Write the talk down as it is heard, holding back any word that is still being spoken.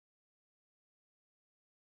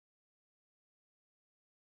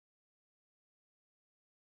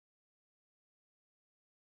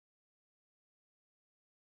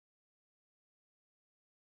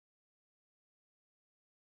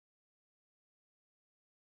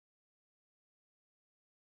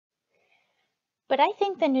But I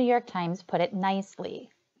think the New York Times put it nicely.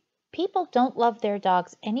 People don't love their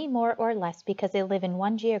dogs any more or less because they live in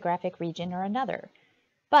one geographic region or another.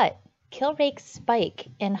 But kill rates spike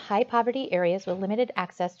in high poverty areas with limited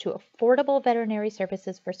access to affordable veterinary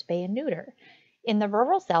services for spay and neuter. In the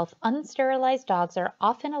rural South, unsterilized dogs are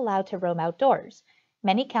often allowed to roam outdoors.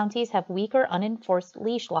 Many counties have weak or unenforced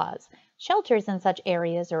leash laws. Shelters in such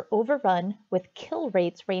areas are overrun, with kill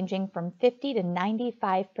rates ranging from 50 to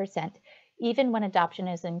 95%. Even when adoption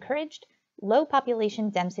is encouraged, low population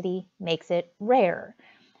density makes it rare.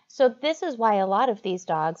 So this is why a lot of these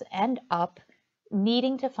dogs end up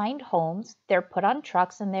needing to find homes. They're put on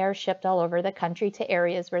trucks and they're shipped all over the country to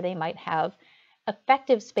areas where they might have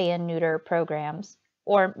effective spay and neuter programs,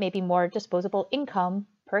 or maybe more disposable income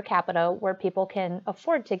per capita where people can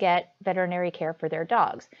afford to get veterinary care for their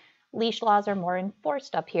dogs. Leash laws are more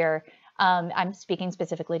enforced up here. I'm speaking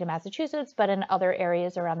specifically to Massachusetts, but in other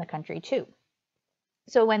areas around the country too.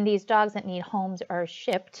 So when these dogs that need homes are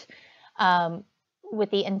shipped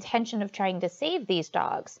with the intention of trying to save these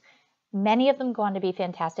dogs, many of them go on to be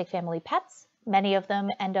fantastic family pets. Many of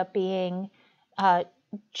them end up being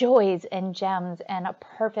joys and gems and a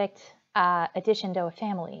perfect addition to a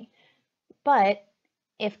family. But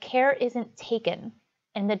if care isn't taken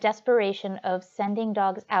in the desperation of sending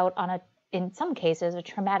dogs out on in some cases, a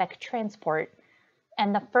traumatic transport,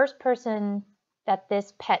 and the first person that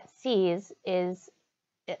this pet sees is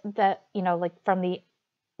like from the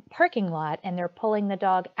parking lot, and they're pulling the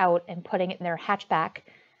dog out and putting it in their hatchback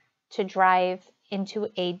to drive into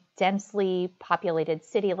a densely populated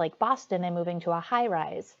city like Boston and moving to a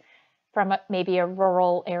high-rise from maybe a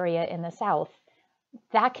rural area in the South,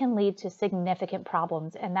 that can lead to significant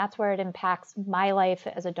problems. And that's where it impacts my life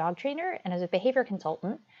as a dog trainer and as a behavior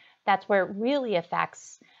consultant. That's where it really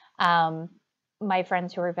affects my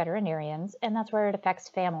friends who are veterinarians, and that's where it affects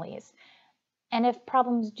families. And if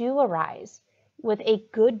problems do arise with a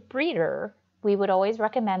good breeder, we would always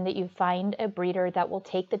recommend that you find a breeder that will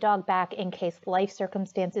take the dog back in case life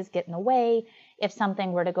circumstances get in the way, if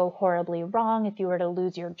something were to go horribly wrong, if you were to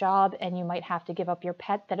lose your job and you might have to give up your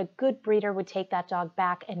pet, that a good breeder would take that dog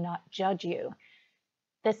back and not judge you.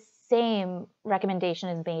 The same recommendation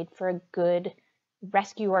is made for a good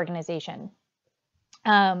rescue organization.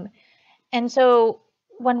 And so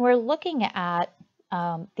when we're looking at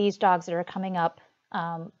these dogs that are coming up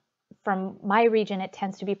from my region, it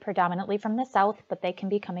tends to be predominantly from the South, but they can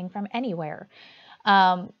be coming from anywhere.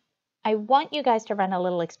 I want you guys to run a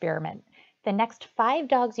little experiment. The next 5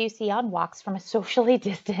 dogs you see on walks from a socially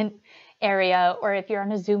distant area, or if you're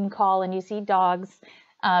on a Zoom call and you see dogs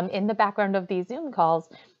in the background of these Zoom calls,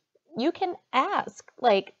 you can ask,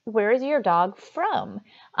 like, where is your dog from?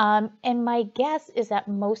 And my guess is that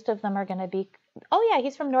most of them are going to be, oh yeah,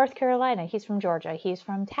 he's from North Carolina, he's from Georgia, he's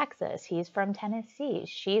from Texas, he's from Tennessee,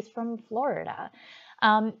 she's from Florida,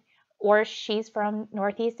 or she's from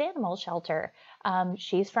Northeast Animal Shelter,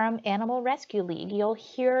 she's from Animal Rescue League. You'll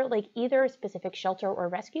hear like either a specific shelter or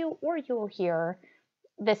rescue, or you will hear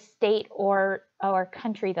the state or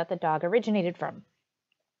country that the dog originated from.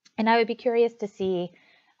 And I would be curious to see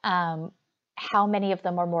how many of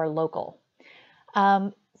them are more local.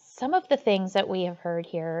 Some of the things that we have heard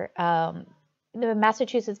here, the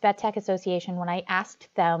Massachusetts Vet Tech Association, when I asked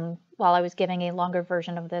them while I was giving a longer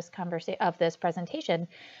version of this presentation,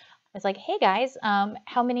 I was like, hey guys,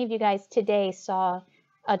 how many of you guys today saw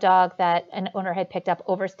a dog that an owner had picked up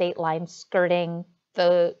over state lines skirting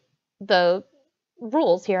the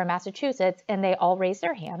rules here in Massachusetts? And they all raised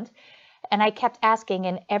their hand. And I kept asking,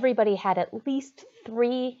 and everybody had at least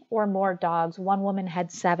 3 or more dogs. One woman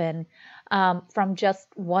had 7 from just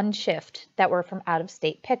one shift that were from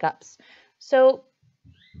out-of-state pickups. So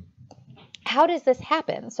how does this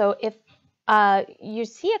happen? So if you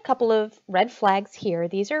see a couple of red flags here,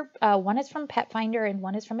 these are one is from Petfinder and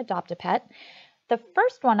one is from Adoptapet. The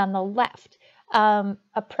first one on the left,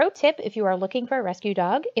 a pro tip if you are looking for a rescue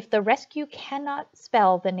dog, if the rescue cannot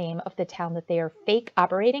spell the name of the town that they are fake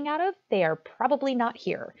operating out of, they are probably not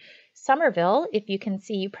here. Somerville, if you can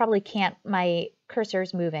see, you probably can't, my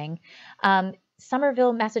cursor's moving.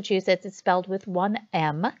 Somerville, Massachusetts is spelled with 1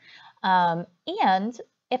 M. And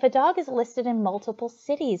if a dog is listed in multiple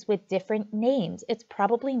cities with different names, it's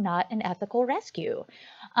probably not an ethical rescue.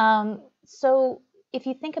 So if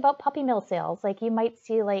you think about puppy mill sales, like you might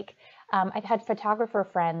see like, I've had photographer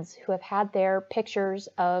friends who have had their pictures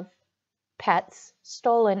of pets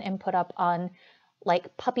stolen and put up on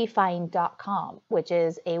like puppyfind.com, which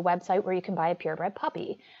is a website where you can buy a purebred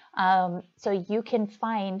puppy. So you can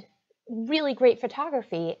find really great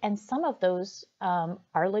photography, and some of those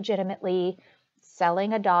are legitimately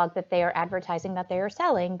selling a dog that they are advertising that they are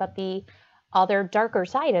selling, but the other darker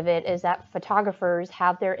side of it is that photographers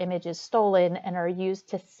have their images stolen and are used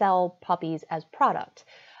to sell puppies as product.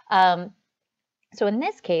 So in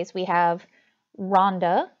this case, we have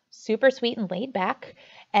Rhonda, super sweet and laid back,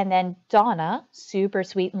 and then Donna, super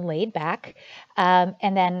sweet and laid back. And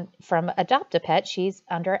then from Adoptapet, she's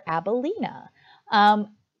under Abelina.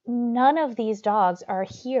 None of these dogs are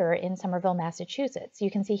here in Somerville, Massachusetts.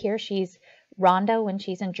 You can see here she's Rhonda when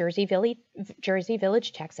she's in Jersey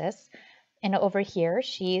Village, Texas. And over here,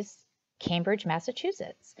 she's Cambridge,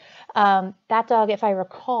 Massachusetts. That dog, if I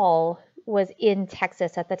recall, was in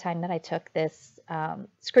Texas at the time that I took this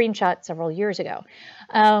screenshot several years ago.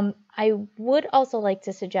 I would also like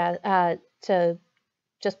to suggest, to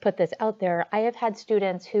just put this out there, I have had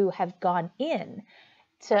students who have gone in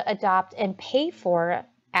to adopt and pay for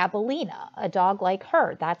Abelina, a dog like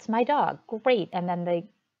her. That's my dog. Great. And then they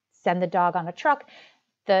send the dog on a truck.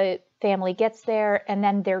 The family gets there, and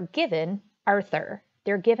then they're given Arthur.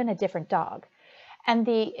 They're given a different dog. And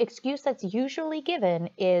the excuse that's usually given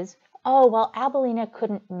is, oh, well, Abelina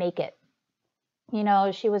couldn't make it. You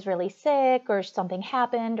know, she was really sick, or something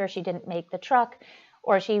happened, or she didn't make the truck,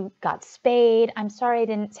 or she got spayed. I'm sorry I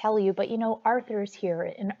didn't tell you, but you know, Arthur's here,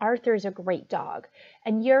 and Arthur's a great dog,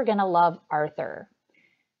 and you're going to love Arthur.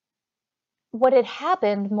 What had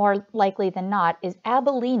happened, more likely than not, is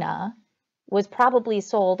Abelina was probably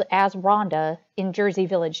sold as Rhonda in Jersey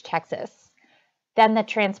Village, Texas. Then the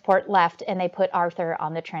transport left and they put Arthur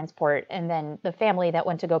on the transport. And then the family that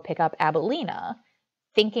went to go pick up Abelina,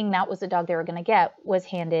 thinking that was the dog they were going to get, was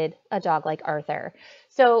handed a dog like Arthur.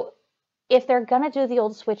 So if they're going to do the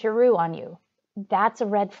old switcheroo on you, that's a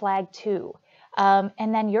red flag too.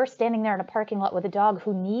 And then you're standing there in a parking lot with a dog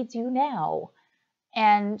who needs you now,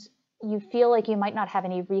 and you feel like you might not have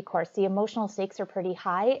any recourse. The emotional stakes are pretty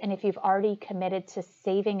high. And if you've already committed to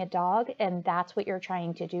saving a dog and that's what you're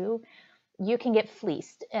trying to do, you can get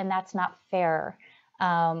fleeced, and that's not fair,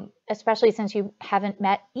 especially since you haven't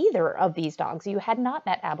met either of these dogs. You had not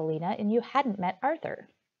met Abelina and you hadn't met Arthur.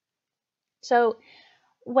 So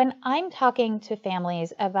when I'm talking to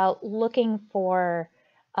families about looking for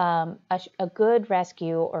a good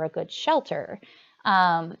rescue or a good shelter,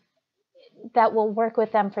 that will work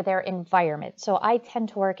with them for their environment. So I tend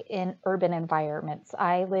to work in urban environments.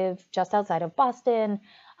 I live just outside of Boston.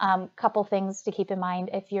 Couple things to keep in mind.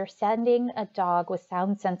 If you're sending a dog with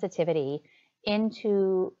sound sensitivity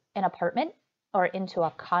into an apartment or into a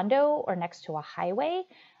condo or next to a highway,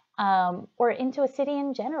 or into a city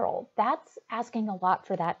in general, that's asking a lot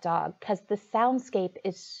for that dog, because the soundscape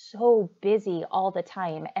is so busy all the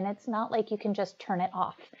time, and it's not like you can just turn it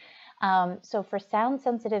off. So for sound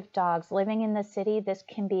sensitive dogs living in the city, this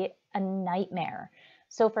can be a nightmare.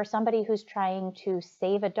 So for somebody who's trying to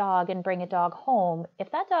save a dog and bring a dog home,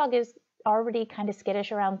 if that dog is already kind of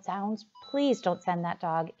skittish around sounds, please don't send that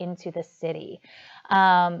dog into the city.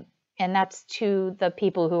 And that's to the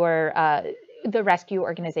people who are, the rescue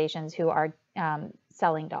organizations who are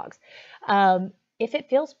selling dogs. If it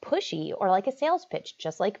feels pushy or like a sales pitch,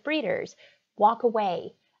 just like breeders, walk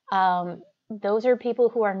away. Those are people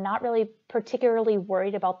who are not really particularly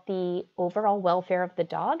worried about the overall welfare of the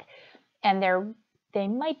dog, and they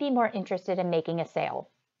might be more interested in making a sale.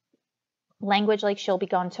 Language like she'll be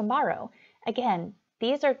gone tomorrow. Again,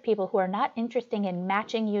 these are people who are not interested in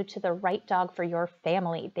matching you to the right dog for your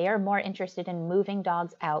family. They are more interested in moving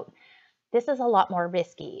dogs out. This is a lot more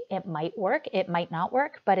risky. It might work, it might not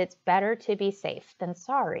work, but it's better to be safe than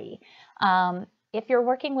sorry. If you're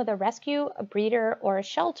working with a rescue, a breeder, or a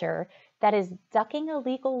shelter that is ducking a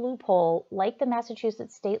legal loophole like the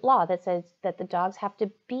Massachusetts state law that says that the dogs have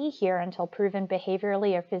to be here until proven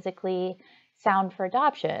behaviorally or physically sound for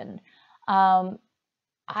adoption,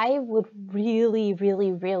 I would really,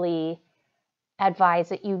 really, really advise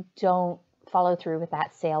that you don't follow through with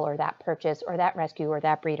that sale or that purchase or that rescue or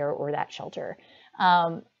that breeder or that shelter.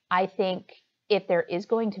 I think if there is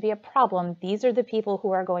going to be a problem, these are the people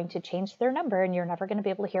who are going to change their number, and you're never going to be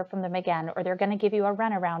able to hear from them again, or they're going to give you a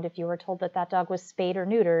runaround if you were told that that dog was spayed or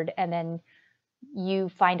neutered, and then you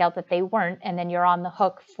find out that they weren't, and then you're on the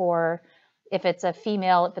hook for, if it's a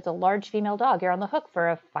large female dog, you're on the hook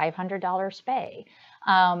for a $500 spay.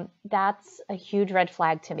 That's a huge red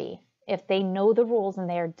flag to me. If they know the rules and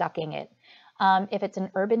they are ducking it. If it's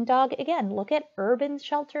an urban dog, again, look at urban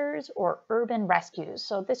shelters or urban rescues.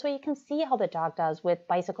 So this way you can see how the dog does with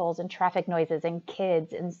bicycles and traffic noises and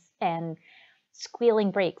kids and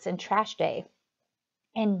squealing brakes and trash day.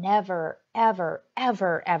 And never, ever,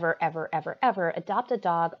 ever, ever, ever, ever, ever adopt a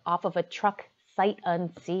dog off of a truck sight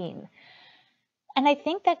unseen. And I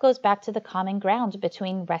think that goes back to the common ground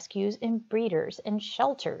between rescues and breeders and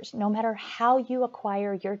shelters. No matter how you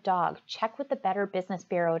acquire your dog, check with the Better Business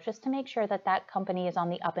Bureau just to make sure that that company is on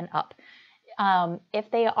the up and up.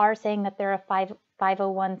 If they are saying that they're a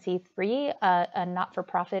 501c3, a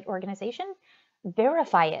not-for-profit organization,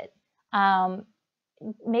 verify it.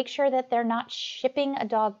 Make sure that they're not shipping a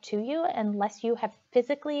dog to you unless you have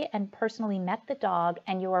physically and personally met the dog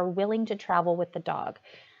and you are willing to travel with the dog.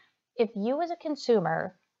 If you as a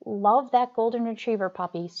consumer love that golden retriever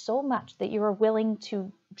puppy so much that you are willing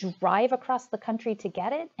to drive across the country to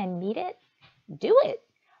get it and meet it, do it.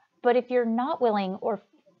 But if you're not willing or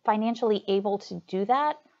financially able to do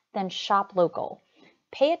that, then shop local.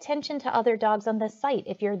 Pay attention to other dogs on the site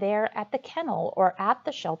if you're there at the kennel or at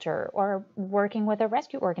the shelter or working with a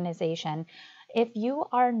rescue organization. If you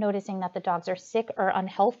are noticing that the dogs are sick or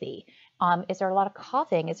unhealthy, is there a lot of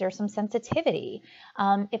coughing? Is there some sensitivity?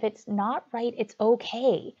 If it's not right, it's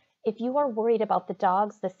okay. If you are worried about the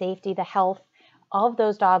dogs, the safety, the health of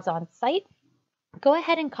those dogs on site, go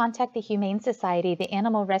ahead and contact the Humane Society, the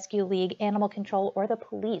Animal Rescue League, Animal Control, or the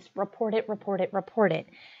police. Report it, report it, report it.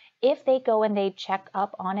 If they go and they check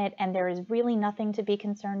up on it and there is really nothing to be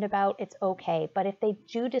concerned about, it's okay. But if they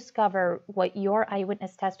do discover what your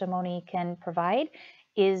eyewitness testimony can provide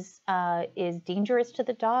is dangerous to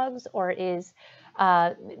the dogs, or is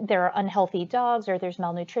there are unhealthy dogs, or there's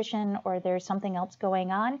malnutrition, or there's something else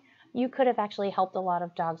going on, you could have actually helped a lot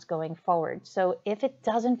of dogs going forward. So if it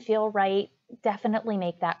doesn't feel right, definitely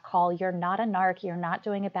make that call. You're not a narc. You're not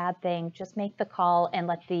doing a bad thing. Just make the call and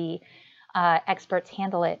let the experts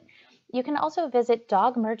handle it. You can also visit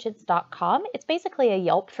dogmerchants.com. It's basically a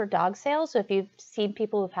Yelp for dog sales. So if you've seen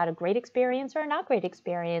people who've had a great experience or a not great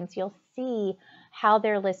experience, you'll see how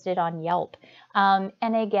they're listed on Yelp. And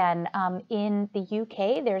again, in the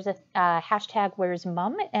UK, there's a hashtag Where's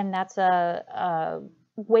Mum, and that's a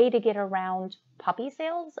way to get around puppy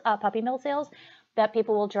sales, puppy mill sales, that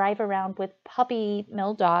people will drive around with puppy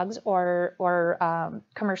mill dogs or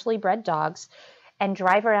commercially bred dogs and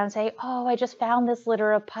drive around and say, oh, I just found this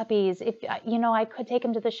litter of puppies. If I could take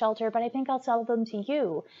them to the shelter, but I think I'll sell them to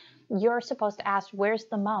you. You're supposed to ask, where's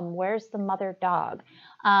the mom? Where's the mother dog?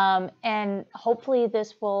 And hopefully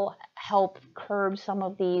this will help curb some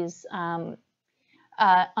of these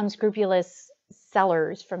unscrupulous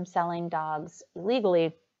sellers from selling dogs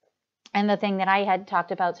illegally. And the thing that I had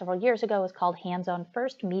talked about several years ago is called hands-on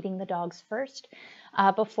first, meeting the dogs first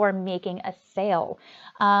before making a sale.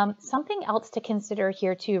 Something else to consider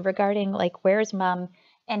here too regarding like Where's Mom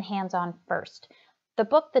and hands-on first. The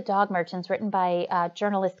book, The Dog Merchants, written by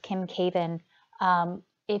journalist Kim Caven.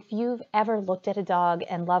 If you've ever looked at a dog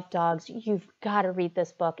and loved dogs, you've got to read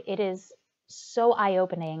this book. It is so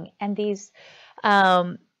eye-opening. And these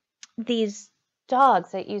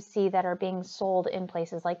dogs that you see that are being sold in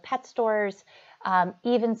places like pet stores,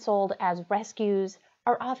 even sold as rescues,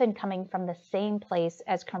 are often coming from the same place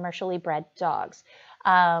as commercially bred dogs.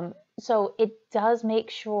 So it does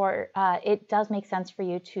make sense for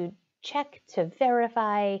you to check, to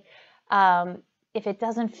verify. If it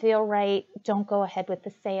doesn't feel right, don't go ahead with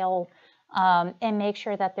the sale, and make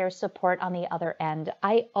sure that there's support on the other end.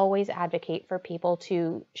 I always advocate for people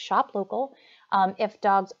to shop local. If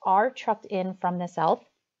dogs are trucked in from the south,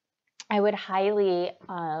 I would highly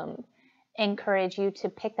encourage you to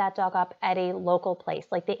pick that dog up at a local place,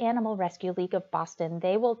 like the Animal Rescue League of Boston.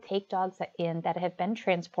 They will take dogs in that have been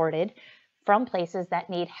transported from places that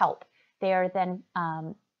need help. They are then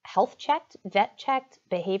health checked, vet checked,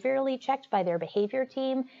 behaviorally checked by their behavior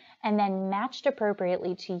team, and then matched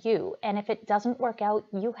appropriately to you. And if it doesn't work out,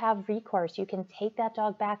 you have recourse. You can take that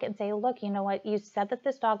dog back and say, look, you know what? You said that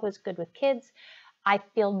this dog was good with kids. I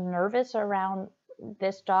feel nervous around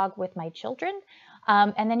this dog with my children.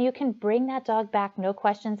 And then you can bring that dog back, no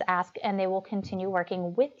questions asked, and they will continue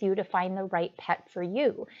working with you to find the right pet for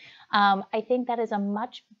you. I think that is a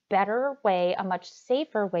much better way, a much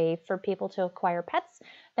safer way for people to acquire pets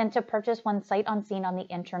than to purchase one sight unseen on the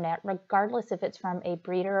internet, regardless if it's from a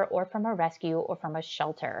breeder or from a rescue or from a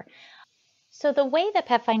shelter. So the way that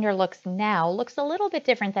Petfinder looks now looks a little bit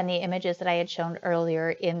different than the images that I had shown earlier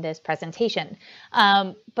in this presentation.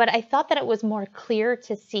 But I thought that it was more clear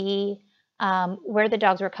to see where the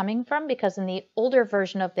dogs were coming from, because in the older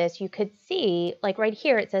version of this, you could see, like right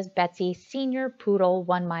here, it says Betsy, senior poodle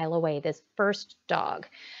 1 mile away, this first dog.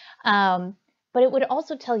 But it would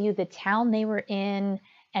also tell you the town they were in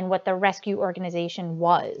and what the rescue organization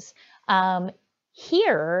was.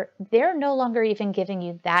 Here, they're no longer even giving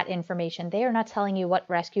you that information. They are not telling you what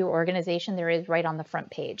rescue organization there is right on the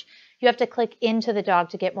front page. You have to click into the dog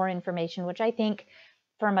to get more information, which I think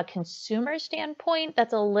from a consumer standpoint,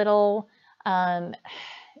 that's a little Um,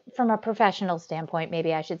 from a professional standpoint,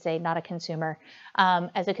 maybe I should say, not a consumer.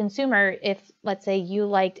 As a consumer, if let's say you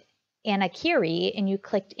liked Anna Curie and you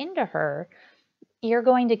clicked into her, you're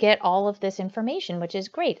going to get all of this information, which is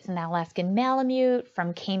great. It's an Alaskan Malamute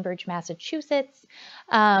from Cambridge, Massachusetts.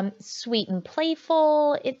 Sweet and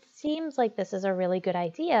playful. It seems like this is a really good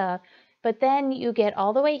idea. But then you get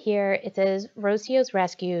all the way here. It says Rosio's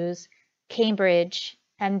Rescues, Cambridge.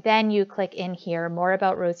 And then you click in here, more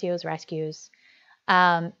about Rosio's Rescues.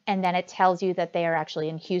 And then it tells you that they are actually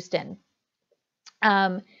in Houston.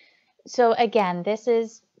 So again, this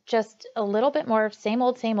is just a little bit more same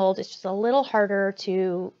old, same old. It's just a little harder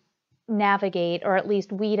to navigate, or at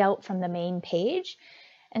least weed out from the main page.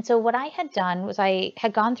 And so what I had done was I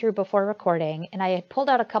had gone through before recording and I had pulled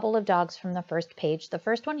out a couple of dogs from the first page. The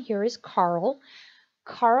first one here is Carl.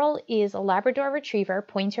 Carl is a Labrador Retriever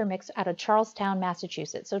Pointer mix out of Charlestown,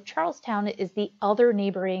 Massachusetts. So Charlestown is the other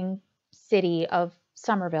neighboring city of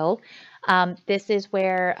Somerville. This is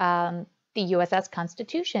where the USS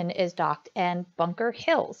Constitution is docked, and Bunker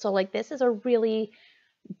Hill. So like this is a really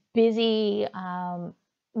busy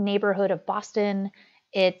neighborhood of Boston.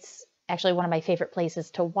 It's actually one of my favorite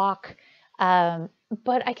places to walk.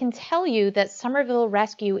 But I can tell you that Somerville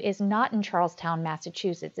Rescue is not in Charlestown,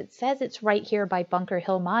 Massachusetts. It says it's right here by Bunker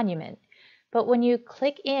Hill Monument. But when you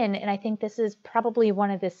click in, and I think this is probably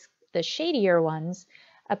one of the shadier ones,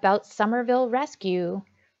 about Somerville Rescue,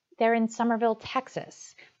 they're in Somerville,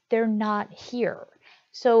 Texas. They're not here.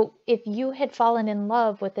 So if you had fallen in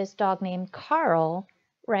love with this dog named Carl,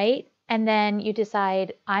 right? And then you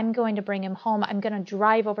decide, I'm going to bring him home. I'm going to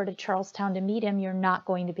drive over to Charlestown to meet him. You're not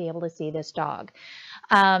going to be able to see this dog.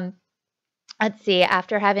 Let's see,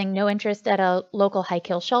 after having no interest at a local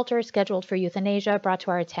high-kill shelter scheduled for euthanasia, brought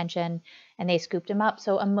to our attention, and they scooped him up.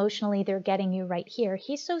 So emotionally, they're getting you right here.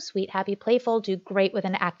 He's so sweet, happy, playful, do great with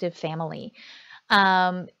an active family.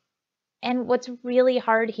 And what's really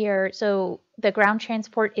hard here, so the ground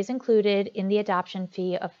transport is included in the adoption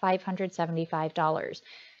fee of $575.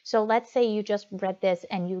 So let's say you just read this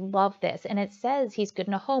and you love this, and it says he's good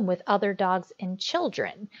in a home with other dogs and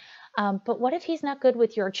children. But what if he's not good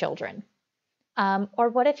with your children? Or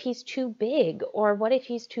what if he's too big? Or what if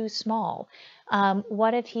he's too small?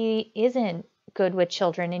 What if he isn't good with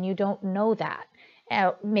children and you don't know that?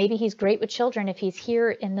 Maybe he's great with children if he's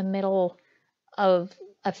here in the middle of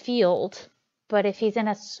a field, but if he's in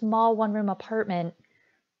a small one-room apartment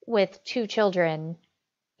with 2 children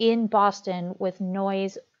in Boston with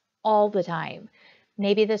noise all the time,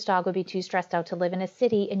 maybe this dog would be too stressed out to live in a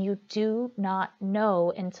city, and you do not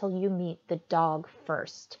know until you meet the dog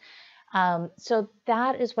first. So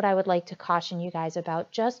that is what I would like to caution you guys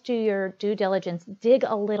about. Just do your due diligence, dig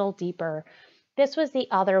a little deeper. This was the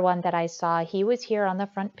other one that I saw. He was here on the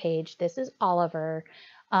front page. This is Oliver.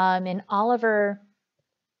 And Oliver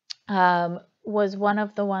was one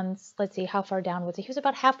of the ones, let's see, how far down was he? He was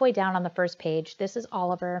about halfway down on the first page. This is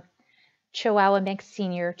Oliver, Chihuahua mix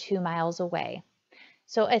senior, 2 miles away.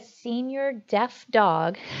 So a senior deaf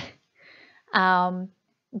dog,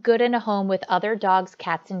 good in a home with other dogs,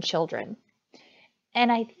 cats, and children. And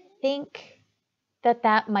I think that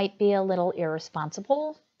that might be a little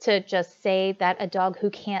irresponsible to just say that a dog who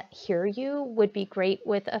can't hear you would be great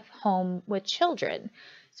with a home with children.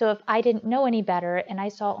 So if I didn't know any better and I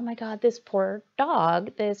saw, oh my God, this poor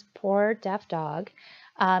dog, this poor deaf dog,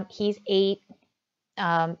 he's 8,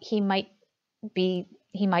 he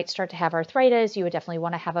might start to have arthritis. You would definitely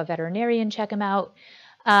want to have a veterinarian check him out.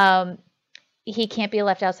 He can't be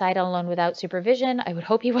left outside alone without supervision. I would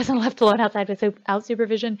hope he wasn't left alone outside without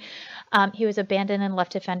supervision. He was abandoned and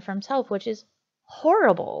left to fend for himself, which is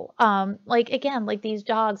horrible. Again, like these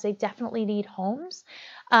dogs, they definitely need homes.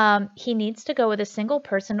 He needs to go with a single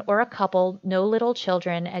person or a couple, no little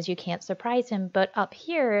children, as you can't surprise him. But up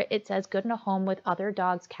here, it says good in a home with other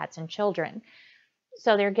dogs, cats, and children.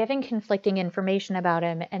 So they're giving conflicting information about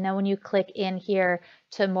him. And then when you click in here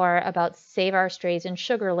to more about Save Our Strays in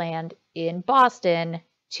Sugarland in Boston,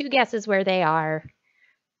 2 guesses where they are.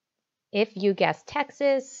 If you guess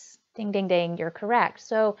Texas, ding, ding, ding, you're correct.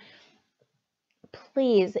 So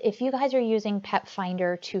please, if you guys are using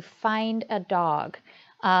Petfinder to find a dog,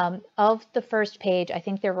 of the first page, I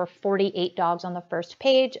think there were 48 dogs on the first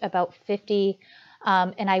page, about 50.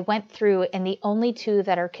 And I went through, and the only 2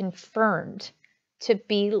 that are confirmed to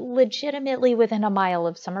be legitimately within a mile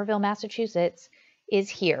of Somerville, Massachusetts,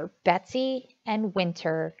 is here. Betsy and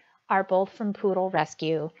Winter are both from Poodle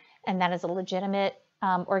Rescue, and that is a legitimate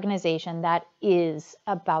organization that is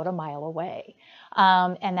about a mile away.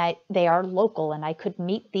 And that they are local, and I could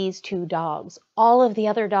meet these 2 dogs. All of the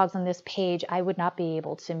other dogs on this page, I would not be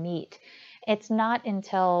able to meet. It's not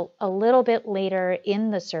until a little bit later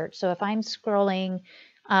in the search. So if I'm scrolling,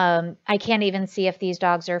 I can't even see if these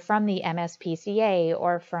dogs are from the MSPCA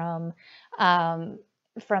or from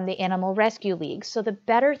the Animal Rescue League. So the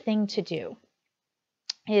better thing to do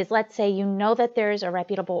is, let's say you know that there's a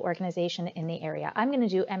reputable organization in the area. I'm going to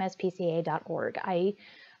do mspca.org.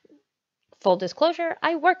 Full disclosure,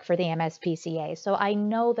 I work for the MSPCA, so I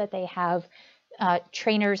know that they have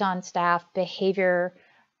trainers on staff, behavior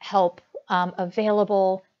help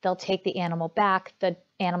available. They'll take the animal back. The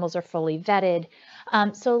animals are fully vetted.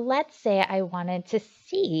 So let's say I wanted to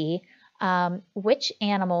see which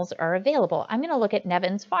animals are available. I'm going to look at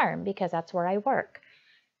Nevin's Farm because that's where I work.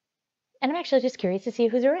 And I'm actually just curious to see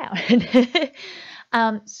who's around.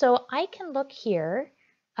 So I can look here,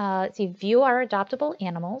 see, view our adoptable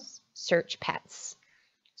animals, search pets.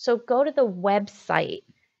 So go to the website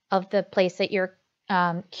of the place that you're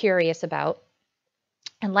curious about.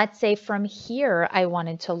 And let's say from here, I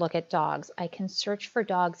wanted to look at dogs. I can search for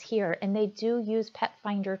dogs here, and they do use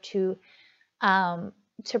Petfinder to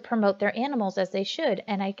promote their animals as they should.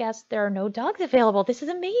 And I guess there are no dogs available. This is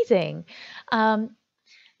amazing.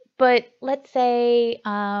 But let's say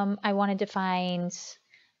I wanted to find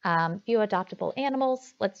view adoptable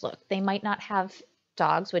animals. Let's look. They might not have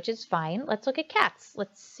dogs, which is fine. Let's look at cats.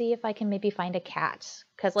 Let's see if I can maybe find a cat,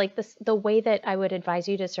 because like the way that I would advise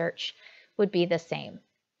you to search would be the same.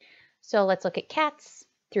 So let's look at cats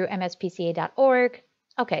through mspca.org.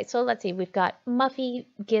 Okay, so let's see. We've got Muffy,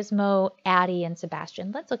 Gizmo, Addie, and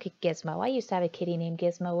Sebastian. Let's look at Gizmo. I used to have a kitty named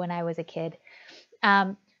Gizmo when I was a kid.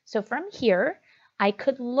 So from here, I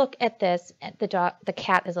could look at this. The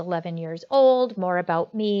cat is 11 years old, more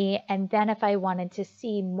about me. And then if I wanted to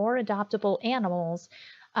see more adoptable animals,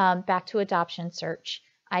 back to adoption search,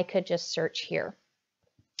 I could just search here.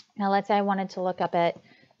 Now let's say I wanted to look up at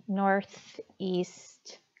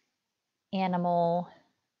Northeast Animal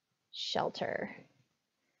Shelter,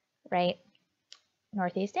 right?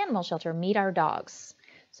 Northeast Animal Shelter, Meet Our Dogs.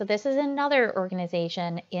 So this is another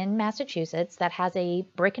organization in Massachusetts that has a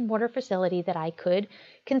brick and mortar facility that I could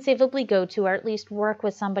conceivably go to, or at least work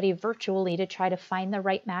with somebody virtually to try to find the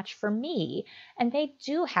right match for me. And they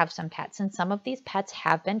do have some pets, and some of these pets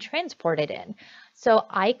have been transported in. So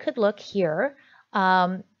I could look here,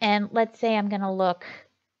 and let's say I'm going to look,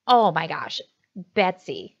 oh my gosh,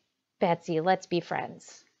 Betsy. Betsy, let's be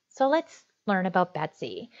friends. So let's learn about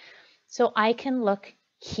Betsy. So I can look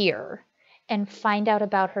here and find out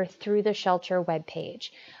about her through the shelter webpage.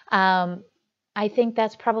 I think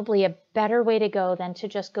that's probably a better way to go than to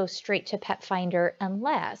just go straight to Petfinder,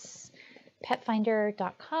 unless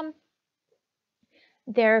petfinder.com.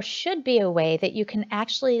 There should be a way that you can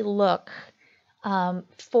actually look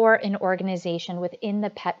for an organization within the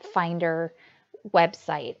Petfinder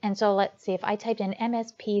website. And so let's see if I typed in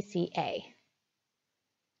MSPCA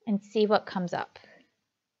and see what comes up.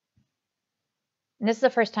 And this is the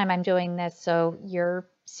first time I'm doing this, so you're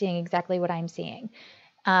seeing exactly what I'm seeing.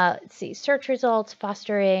 Let's see, search results,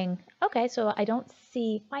 fostering. Okay, so I don't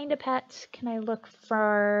see find a pet. Can I look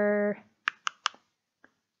for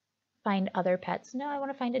find other pets? No, I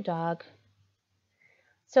want to find a dog.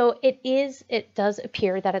 So it does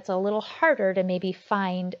appear that it's a little harder to maybe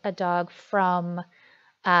find a dog from,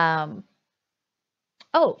 from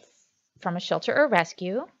a shelter or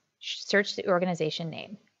rescue. Search the organization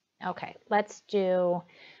name. Okay, let's do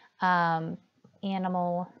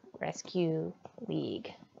Animal Rescue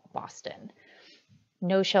League, Boston.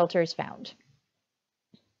 No shelters found.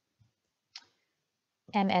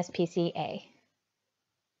 MSPCA,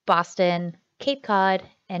 Boston, Cape Cod,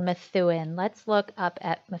 and Methuen. Let's look up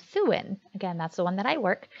at Methuen. Again, that's the one that I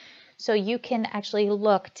work. So you can actually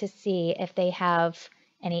look to see if they have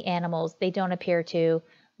any animals. They don't appear to.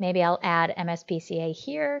 Maybe I'll add MSPCA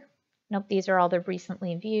here. Nope, these are all the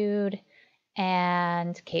recently viewed,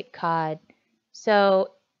 and Cape Cod. So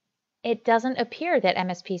it doesn't appear that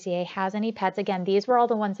MSPCA has any pets. Again, these were all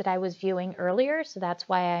the ones that I was viewing earlier, so that's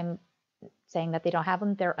why I'm saying that they don't have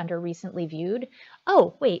them. They're under recently viewed.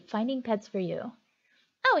 Oh, wait, finding pets for you.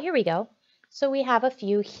 Oh, here we go. So we have a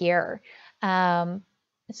few here.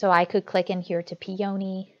 So I could click in here to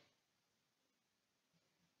Peony.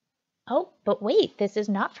 Oh, but wait, this is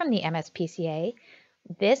not from the MSPCA.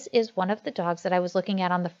 This is one of the dogs that I was looking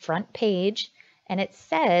at on the front page, and it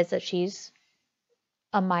says that she's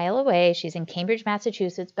a mile away. She's in Cambridge,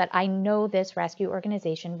 Massachusetts, but I know this rescue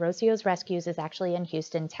organization, Rocio's Rescues, is actually in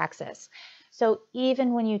Houston, Texas. So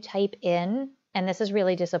even when you type in, and this is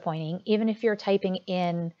really disappointing, even if you're typing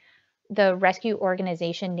in the rescue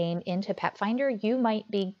organization name into Petfinder, you might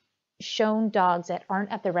be shown dogs that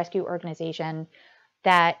aren't at the rescue organization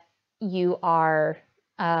that you are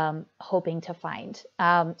hoping to find.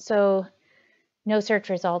 So no search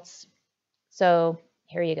results. So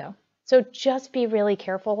here you go. So just be really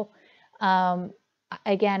careful.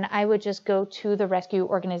 Again, I would just go to the rescue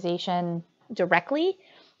organization directly.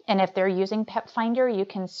 And if they're using Petfinder, you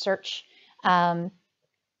can search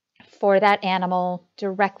for that animal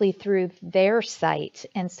directly through their site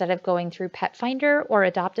instead of going through Petfinder or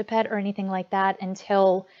Adoptapet or anything like that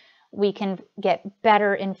until we can get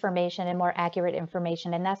better information and more accurate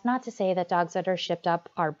information. And that's not to say that dogs that are shipped up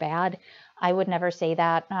are bad. I would never say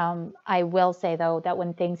that. I will say, though, that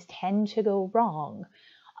when things tend to go wrong,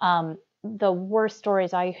 the worst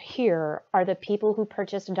stories I hear are the people who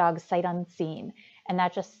purchase a dog sight unseen. And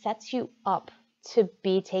that just sets you up to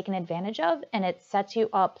be taken advantage of, and it sets you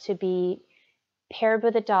up to be paired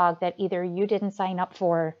with a dog that either you didn't sign up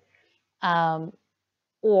for,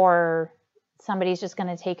 or somebody's just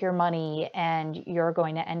going to take your money and you're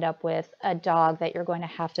going to end up with a dog that you're going to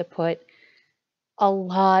have to put a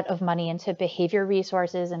lot of money into behavior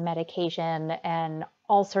resources and medication and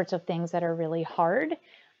all sorts of things that are really hard.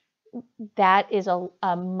 That is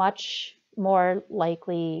a much more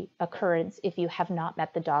likely occurrence if you have not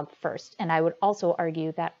met the dog first. And I would also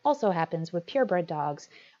argue that also happens with purebred dogs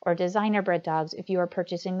or designer bred dogs if you are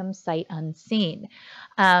purchasing them sight unseen.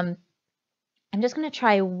 I'm just going to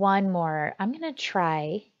try one more. I'm going to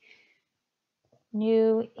try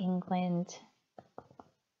New England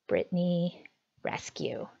Brittany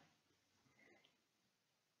Rescue.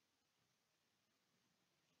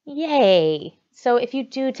 Yay! So if you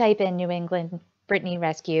do type in New England Brittany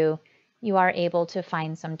Rescue, you are able to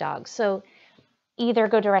find some dogs. So either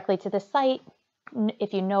go directly to the site.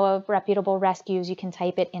 If you know of reputable rescues, you can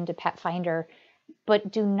type it into Petfinder,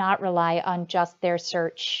 but do not rely on just their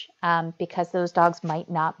search because those dogs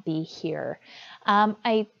might not be here.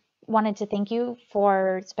 I wanted to thank you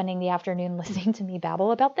for spending the afternoon listening to me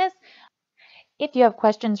babble about this. If you have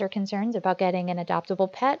questions or concerns about getting an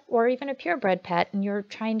adoptable pet or even a purebred pet and you're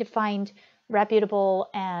trying to find reputable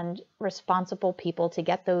and responsible people to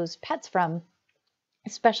get those pets from,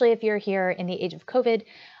 especially if you're here in the age of COVID,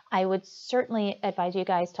 I would certainly advise you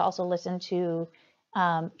guys to also listen to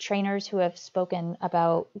trainers who have spoken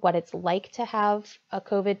about what it's like to have a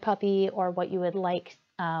COVID puppy or what you would like,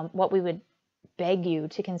 what we would beg you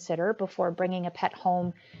to consider before bringing a pet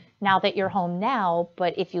home now that you're home now.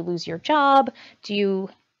 But if you lose your job, do you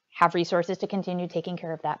have resources to continue taking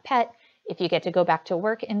care of that pet? If you get to go back to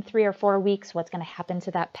work in 3 or 4 weeks, what's going to happen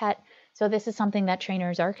to that pet? So this is something that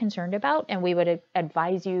trainers are concerned about, and we would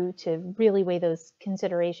advise you to really weigh those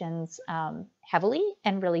considerations heavily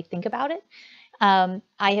and really think about it. I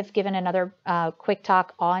have given another quick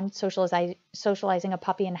talk on socializing a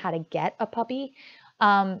puppy and how to get a puppy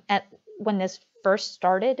when this first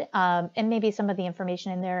started, and maybe some of the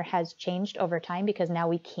information in there has changed over time because now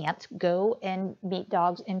we can't go and meet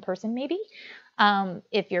dogs in person, maybe,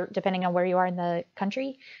 if you're depending on where you are in the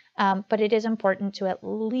country. But it is important to at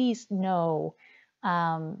least know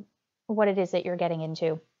what it is that you're getting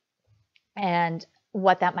into and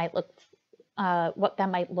what that might look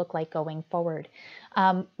like going forward.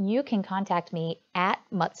 You can contact me at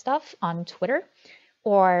Muttstuff on Twitter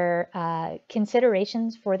or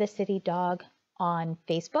Considerations for the City Dog on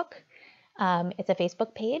Facebook. It's a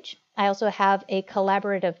Facebook page. I also have a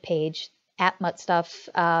collaborative page at Muttstuff,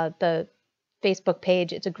 the Facebook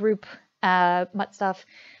page. It's a group, Muttstuff.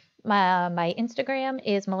 My Instagram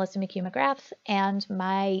is Melissa McCue-McGrath, and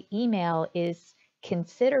my email is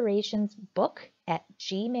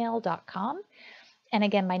considerationsbook@gmail.com. And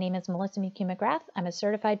again, my name is Melissa McCue-McGrath. I'm a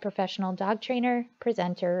certified professional dog trainer,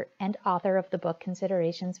 presenter, and author of the book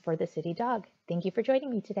Considerations for the City Dog. Thank you for joining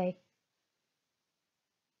me today.